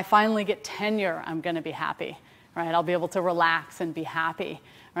 Or when I finally get tenure, I'm going to be happy, right? I'll be able to relax and be happy.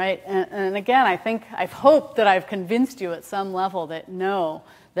 Right? And again, I've hoped that I've convinced you at some level that no,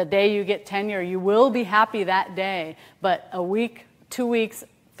 the day you get tenure, you will be happy that day, but a week, 2 weeks,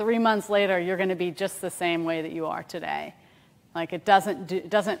 3 months later, you're going to be just the same way that you are today. Like, it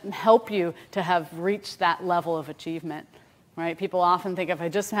doesn't help you to have reached that level of achievement. Right? People often think, if I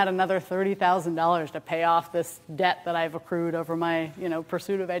just had another $30,000 to pay off this debt that I've accrued over my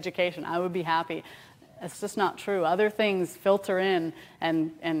pursuit of education, I would be happy. It's just not true. Other things filter in,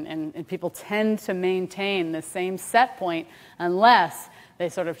 and people tend to maintain the same set point unless they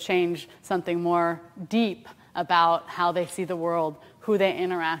sort of change something more deep about how they see the world, who they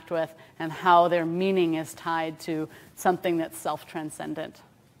interact with, and how their meaning is tied to something that's self-transcendent.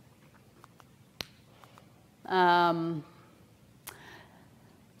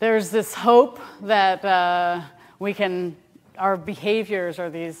 There's this hope that our behaviors,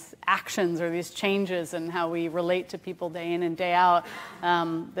 or these actions, or these changes in how we relate to people day in and day out,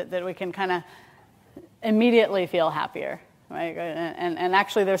 that we can kind of immediately feel happier, right? And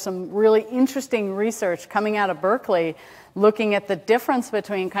actually, there's some really interesting research coming out of Berkeley looking at the difference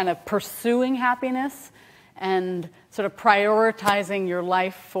between kind of pursuing happiness and sort of prioritizing your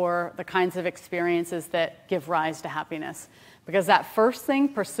life for the kinds of experiences that give rise to happiness. Because that first thing,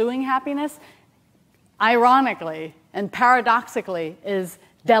 pursuing happiness, ironically and paradoxically, is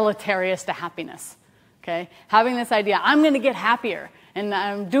deleterious to happiness. Okay? Having this idea, I'm going to get happier, and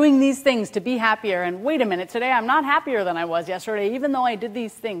I'm doing these things to be happier, and wait a minute, today I'm not happier than I was yesterday, even though I did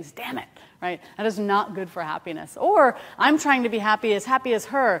these things. Damn it. Right? That is not good for happiness. Or I'm trying to be happy as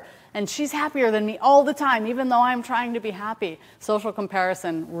her, and she's happier than me all the time, even though I'm trying to be happy. Social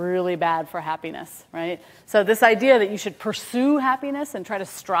comparison, really bad for happiness, right? So this idea that you should pursue happiness and try to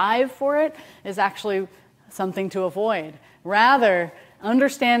strive for it is actually something to avoid. Rather,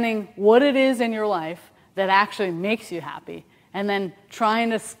 understanding what it is in your life that actually makes you happy, and then trying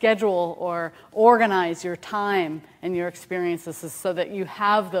to schedule or organize your time and your experiences so that you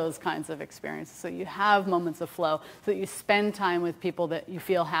have those kinds of experiences, so you have moments of flow, so that you spend time with people that you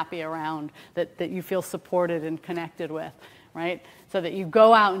feel happy around, that you feel supported and connected with, right? So that you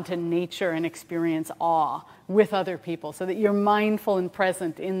go out into nature and experience awe with other people, so that you're mindful and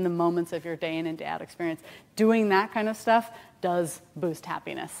present in the moments of your day in and day out experience. Doing that kind of stuff does boost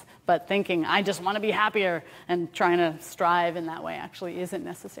happiness. But thinking, I just want to be happier, and trying to strive in that way actually isn't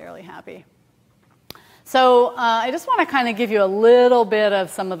necessarily happy. So I just want to kind of give you a little bit of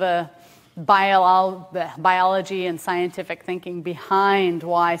some of the biology and scientific thinking behind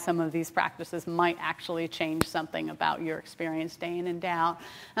why some of these practices might actually change something about your experience day in and day out.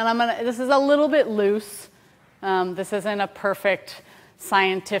 And this is a little bit loose. This isn't a perfect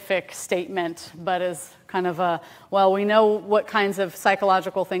scientific statement, but is kind of well, we know what kinds of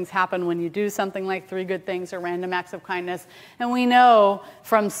psychological things happen when you do something like 3 good things or random acts of kindness. And we know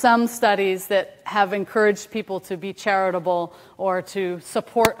from some studies that have encouraged people to be charitable or to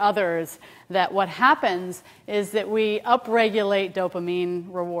support others that what happens is that we upregulate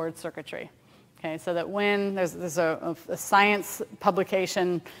dopamine reward circuitry. Okay, so that when there's a science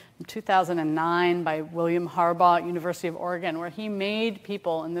publication in 2009 by William Harbaugh at University of Oregon, where he made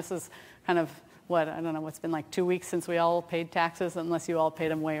people, and this is kind of I don't know, it's been like 2 weeks since we all paid taxes, unless you all paid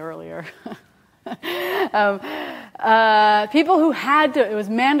them way earlier. People who had to, it was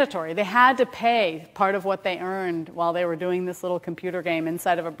mandatory, they had to pay part of what they earned while they were doing this little computer game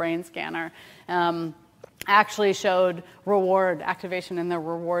inside of a brain scanner. Actually showed reward activation in their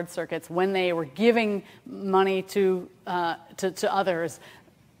reward circuits when they were giving money to others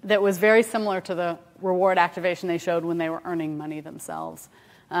that was very similar to the reward activation they showed when they were earning money themselves.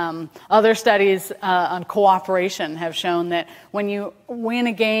 Other studies on cooperation have shown that when you win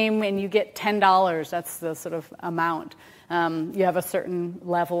a game and you get $10, that's the sort of amount, you have a certain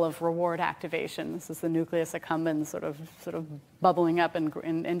level of reward activation. This is the nucleus accumbens sort of bubbling up in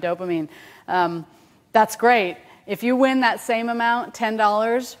dopamine. That's great. If you win that same amount,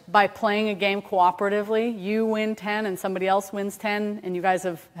 $10, by playing a game cooperatively, you win 10 and somebody else wins 10, and you guys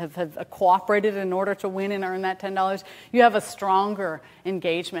have cooperated in order to win and earn that $10, you have a stronger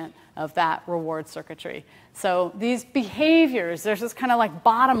engagement of that reward circuitry. So these behaviors, there's this kind of like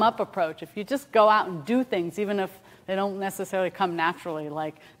bottom-up approach. If you just go out and do things, even if they don't necessarily come naturally,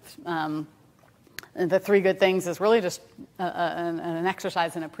 like the 3 good things is really just an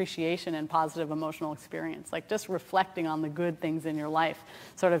exercise in appreciation and positive emotional experience. Like just reflecting on the good things in your life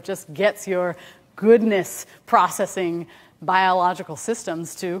sort of just gets your goodness processing biological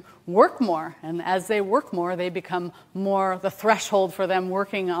systems to work more. And as they work more, they become more, the threshold for them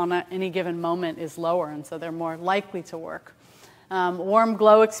working on any given moment is lower, and so they're more likely to work. Warm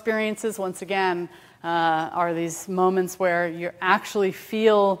glow experiences, once again, are these moments where you actually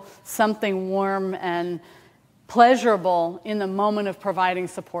feel something warm and pleasurable in the moment of providing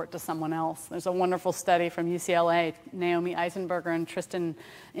support to someone else. There's a wonderful study from UCLA. Naomi Eisenberger and Tristan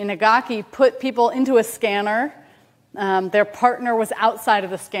Inagaki put people into a scanner. Their partner was outside of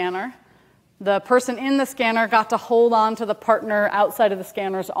the scanner. The person in the scanner got to hold on to the partner outside of the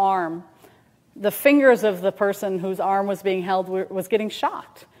scanner's arm. The fingers of the person whose arm was being held was getting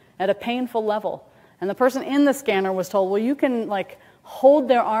shocked at a painful level. And the person in the scanner was told, well, you can like hold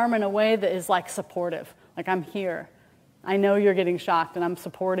their arm in a way that is like supportive. Like, I'm here. I know you're getting shocked and I'm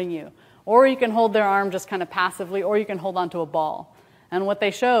supporting you. Or you can hold their arm just kind of passively, or you can hold onto a ball. And what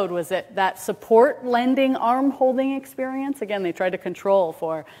they showed was that support lending arm holding experience, again, they tried to control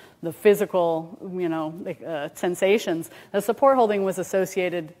for the physical, sensations. The support holding was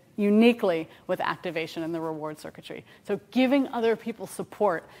associated uniquely with activation in the reward circuitry. So giving other people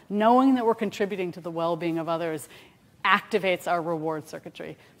support, knowing that we're contributing to the well-being of others, activates our reward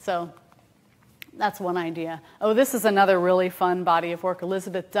circuitry. So that's one idea. Oh, this is another really fun body of work.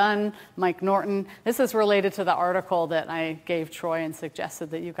 Elizabeth Dunn, Mike Norton. This is related to the article that I gave Troy and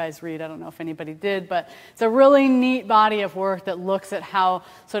suggested that you guys read. I don't know if anybody did, but it's a really neat body of work that looks at how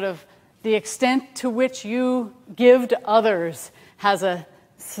sort of the extent to which you give to others has a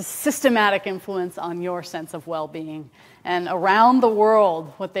systematic influence on your sense of well-being. And around the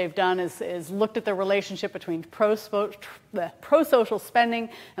world, what they've done is looked at the relationship between pro-social spending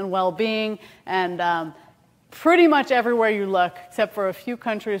and well-being, and pretty much everywhere you look, except for a few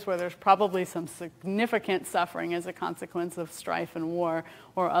countries where there's probably some significant suffering as a consequence of strife and war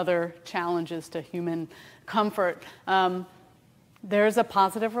or other challenges to human comfort, there's a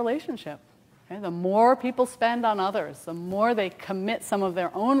positive relationship. The more people spend on others, the more they commit some of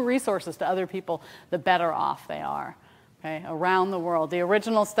their own resources to other people, the better off they are. Okay, around the world. The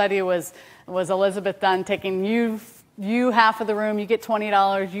original study was Elizabeth Dunn taking you half of the room, you get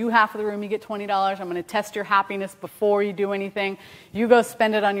 $20. You half of the room, you get $20. I'm going to test your happiness before you do anything. You go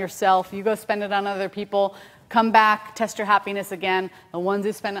spend it on yourself. You go spend it on other people. Come back, test your happiness again. The ones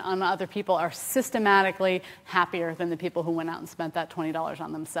who spend it on other people are systematically happier than the people who went out and spent that $20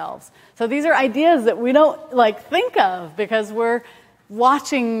 on themselves. So these are ideas that we don't think of because we're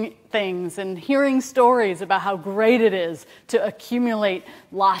watching things and hearing stories about how great it is to accumulate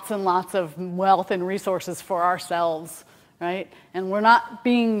lots and lots of wealth and resources for ourselves, right? And we're not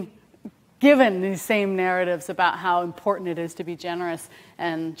being given these same narratives about how important it is to be generous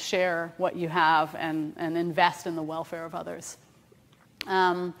and share what you have and invest in the welfare of others.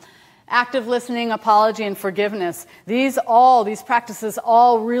 Active listening, apology, and forgiveness. These practices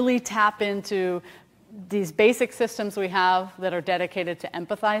all really tap into these basic systems we have that are dedicated to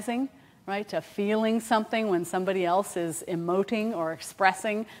empathizing, right? To feeling something when somebody else is emoting or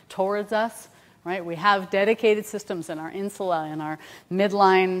expressing towards us, right? We have dedicated systems in our insula, in our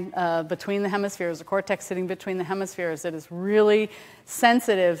midline between the hemispheres, the cortex sitting between the hemispheres, that is really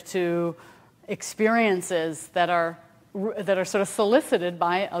sensitive to experiences that are sort of solicited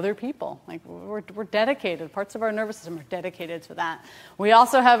by other people. Like we're dedicated, parts of our nervous system are dedicated to that. We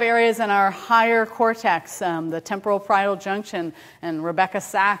also have areas in our higher cortex, the temporal parietal junction, and Rebecca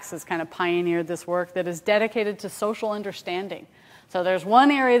Sachs has kind of pioneered this work that is dedicated to social understanding. So there's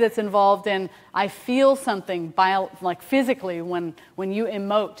one area that's involved in, I feel something like physically when you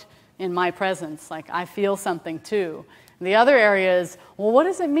emote in my presence, like I feel something too. And the other area is, well, what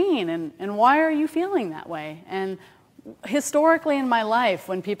does it mean? And why are you feeling that way? And historically in my life,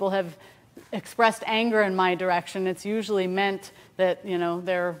 when people have expressed anger in my direction, it's usually meant that, you know,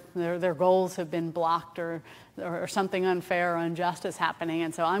 their goals have been blocked or something unfair or unjust is happening.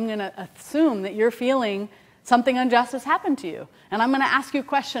 And so I'm going to assume that you're feeling something unjust has happened to you. And I'm going to ask you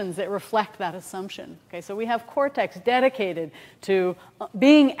questions that reflect that assumption. Okay, so we have cortex dedicated to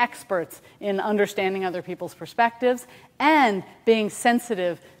being experts in understanding other people's perspectives and being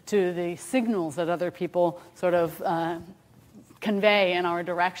sensitive to the signals that other people sort of convey in our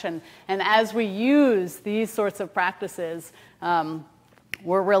direction. And as we use these sorts of practices,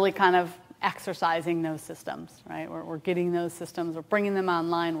 we're really kind of exercising those systems, right? We're getting those systems, we're bringing them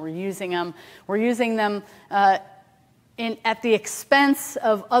online, we're using them. We're using them at the expense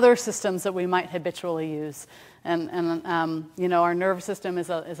of other systems that we might habitually use. And you know, our nervous system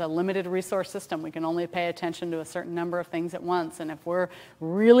is a limited resource system. We can only pay attention to a certain number of things at once. And if we're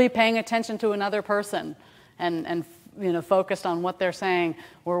really paying attention to another person and you know, focused on what they're saying,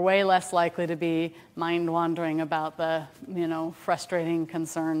 we're way less likely to be mind-wandering about the, you know, frustrating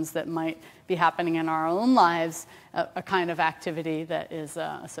concerns that might be happening in our own lives, a kind of activity that is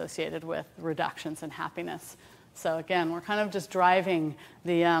associated with reductions in happiness. So again, we're kind of just driving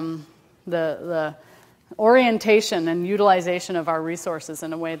the orientation and utilization of our resources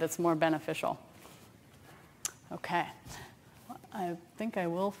in a way that's more beneficial. Okay. I think I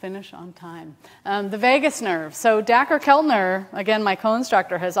will finish on time. The vagus nerve. So Dacher Keltner, again, my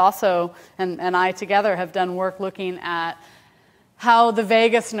co-instructor, has also, and I together have done work looking at how the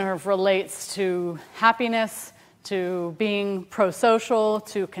vagus nerve relates to happiness, to being pro-social,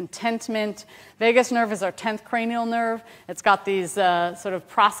 to contentment. Vagus nerve is our 10th cranial nerve. It's got these sort of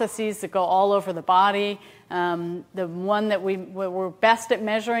processes that go all over the body. The one that we're best at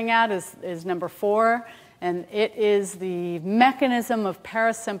measuring at is number 4. And it is the mechanism of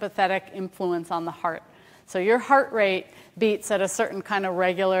parasympathetic influence on the heart. So your heart rate beats at a certain kind of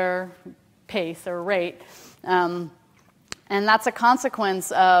regular pace or rate. And that's a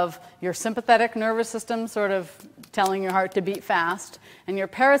consequence of your sympathetic nervous system sort of telling your heart to beat fast, and your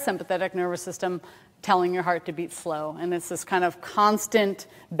parasympathetic nervous system telling your heart to beat slow. And it's this kind of constant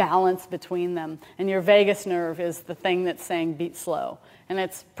balance between them. And your vagus nerve is the thing that's saying beat slow. And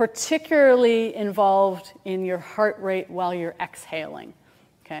it's particularly involved in your heart rate while you're exhaling.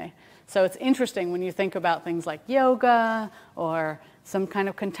 Okay? So it's interesting when you think about things like yoga or some kind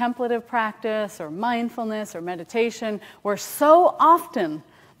of contemplative practice or mindfulness or meditation, where so often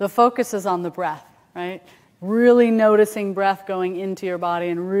the focus is on the breath, right? Really noticing breath going into your body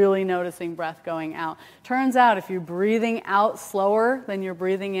and really noticing breath going out. Turns out if you're breathing out slower than you're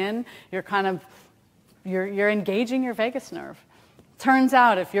breathing in, you're engaging your vagus nerve. Turns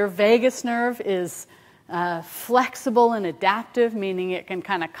out if your vagus nerve is flexible and adaptive, meaning it can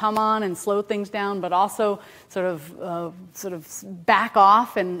kind of come on and slow things down, but also sort of back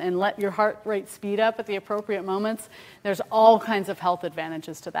off and let your heart rate speed up at the appropriate moments, there's all kinds of health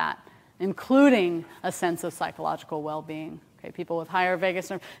advantages to that, including a sense of psychological well-being. Okay, people with higher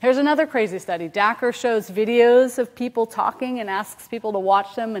vagus nerve. Here's another crazy study. Dacher shows videos of people talking and asks people to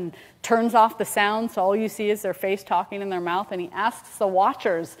watch them and turns off the sound, so all you see is their face talking in their mouth, and he asks the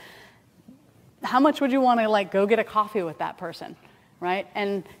watchers, how much would you want to go get a coffee with that person, right?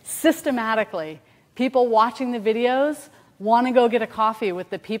 And systematically, people watching the videos want to go get a coffee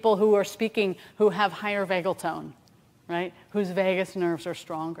with the people who are speaking who have higher vagal tone, right? Whose vagus nerves are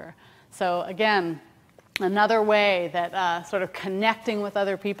stronger. So again, Another way that sort of connecting with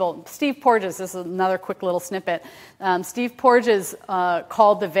other people, Steve Porges, this is another quick little snippet. Steve Porges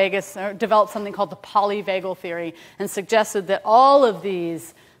called the vagus, or developed something called the polyvagal theory, and suggested that all of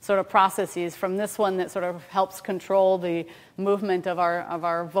these sort of processes, from this one that sort of helps control the movement of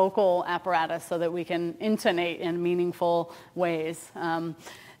our vocal apparatus so that we can intonate in meaningful ways,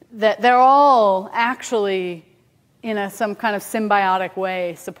 that they're all actually in some kind of symbiotic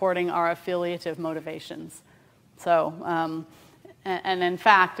way supporting our affiliative motivations. So, and in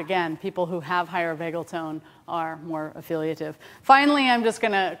fact, again, people who have higher vagal tone are more affiliative. Finally, I'm just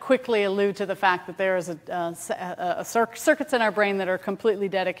going to quickly allude to the fact that there is circuits in our brain that are completely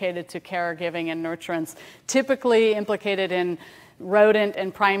dedicated to caregiving and nurturance, typically implicated in rodent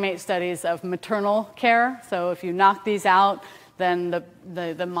and primate studies of maternal care. So if you knock these out, then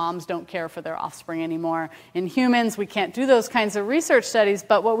the moms don't care for their offspring anymore. In humans, we can't do those kinds of research studies,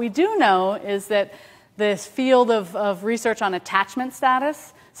 but what we do know is that this field of research on attachment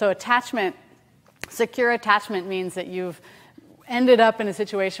status, so attachment, secure attachment means that you've ended up in a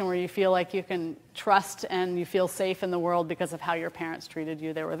situation where you feel like you can trust and you feel safe in the world because of how your parents treated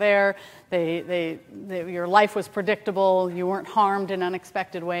you. They were there, your life was predictable, you weren't harmed in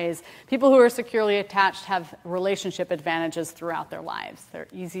unexpected ways. People who are securely attached have relationship advantages throughout their lives. They're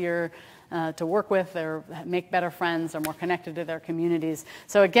easier to work with, they make better friends, they're more connected to their communities.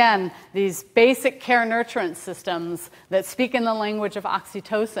 So again, these basic care nurturance systems that speak in the language of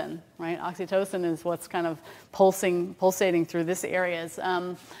oxytocin, right? Oxytocin is what's kind of pulsating through these areas.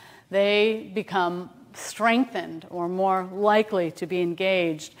 They become strengthened or more likely to be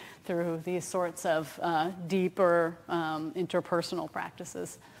engaged through these sorts of deeper interpersonal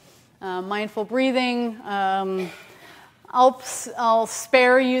practices. Mindful breathing, I'll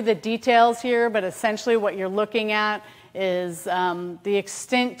spare you the details here, but essentially what you're looking at is the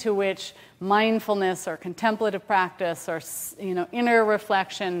extent to which mindfulness or contemplative practice or inner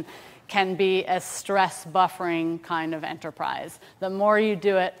reflection can be a stress buffering kind of enterprise. The more you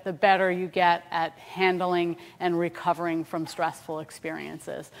do it, the better you get at handling and recovering from stressful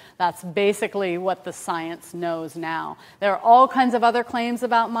experiences. That's basically what the science knows now. There are all kinds of other claims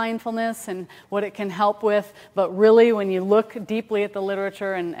about mindfulness and what it can help with, but really when you look deeply at the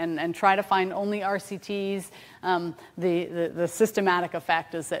literature and try to find only RCTs, the systematic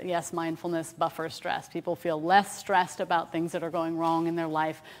effect is that, yes, mindfulness buffers stress. People feel less stressed about things that are going wrong in their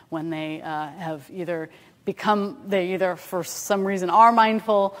life when they have either for some reason are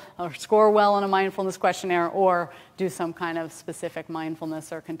mindful or score well on a mindfulness questionnaire or do some kind of specific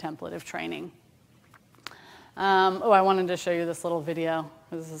mindfulness or contemplative training. I wanted to show you this little video.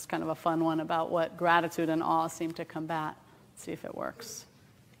 This is kind of a fun one about what gratitude and awe seem to combat. Let's see if it works.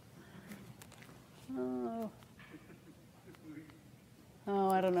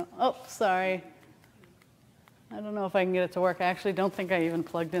 I don't know. Oh, sorry. I don't know if I can get it to work. I actually don't think I even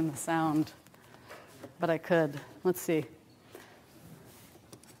plugged in the sound, but I could. Let's see.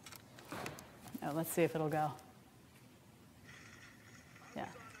 Oh, let's see if it'll go. Yeah.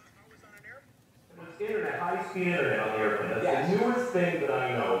 It's internet, high-speed internet on the airplane. That's the newest thing that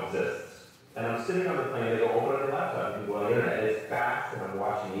I know exists. And I'm sitting on the plane, they go open on your laptop, and you go on the internet, it's fast, and I'm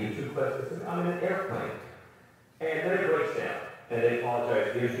watching YouTube clips. I'm in an airplane. And then it breaks down. And they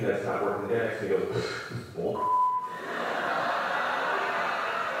apologize, the internet's not working. The next thing goes, bull.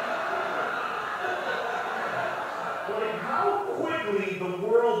 Like how quickly the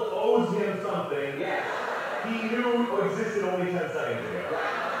world owes him something he knew existed only 10 seconds ago.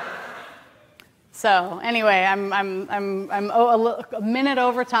 So anyway, I'm a minute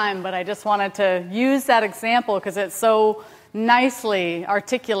over time, but I just wanted to use that example because it so nicely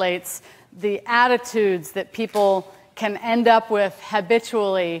articulates the attitudes that people can end up with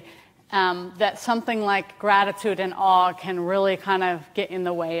habitually, that something like gratitude and awe can really kind of get in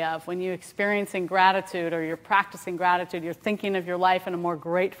the way of. When you're experiencing gratitude or you're practicing gratitude, you're thinking of your life in a more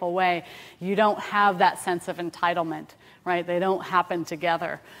grateful way, you don't have that sense of entitlement, right? They don't happen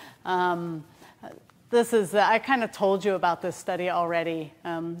together. This is, I kind of told you about this study already.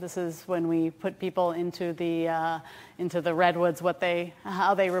 This is when we put people into the redwoods,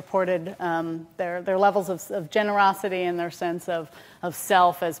 how they reported their levels of generosity and their sense of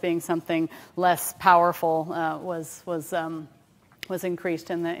self as being something less powerful was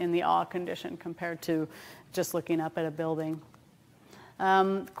increased in the awe condition compared to just looking up at a building.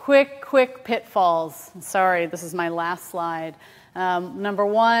 Quick pitfalls. Sorry, this is my last slide. Number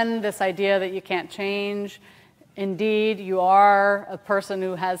one, this idea that you can't change. Indeed, you are a person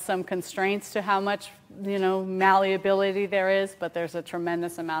who has some constraints to how much malleability there is, but there's a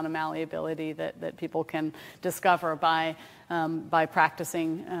tremendous amount of malleability that people can discover by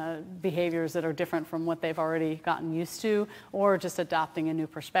practicing behaviors that are different from what they've already gotten used to, or just adopting a new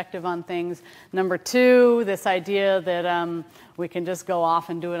perspective on things. Number two, this idea that we can just go off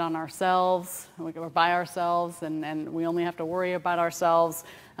and do it on ourselves, or by ourselves, and we only have to worry about ourselves.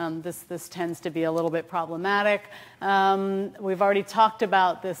 This tends to be a little bit problematic. We've already talked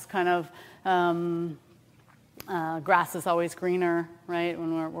about this kind of grass is always greener, right?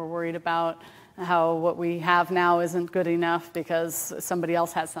 When we're worried about how what we have now isn't good enough because somebody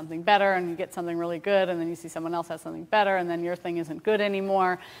else has something better, and you get something really good, and then you see someone else has something better, and then your thing isn't good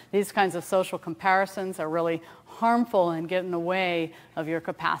anymore. These kinds of social comparisons are really harmful and get in the way of your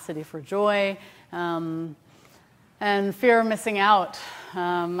capacity for joy. And fear of missing out.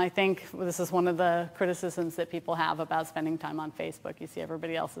 I think this is one of the criticisms that people have about spending time on Facebook. You see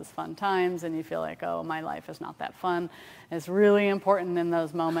everybody else's fun times, and you feel like, oh, my life is not that fun. It's really important in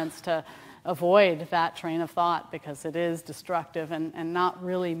those moments to avoid that train of thought, because it is destructive and not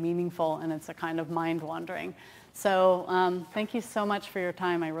really meaningful, and it's a kind of mind wandering. So thank you so much for your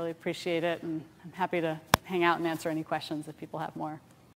time. I really appreciate it, and I'm happy to hang out and answer any questions if people have more.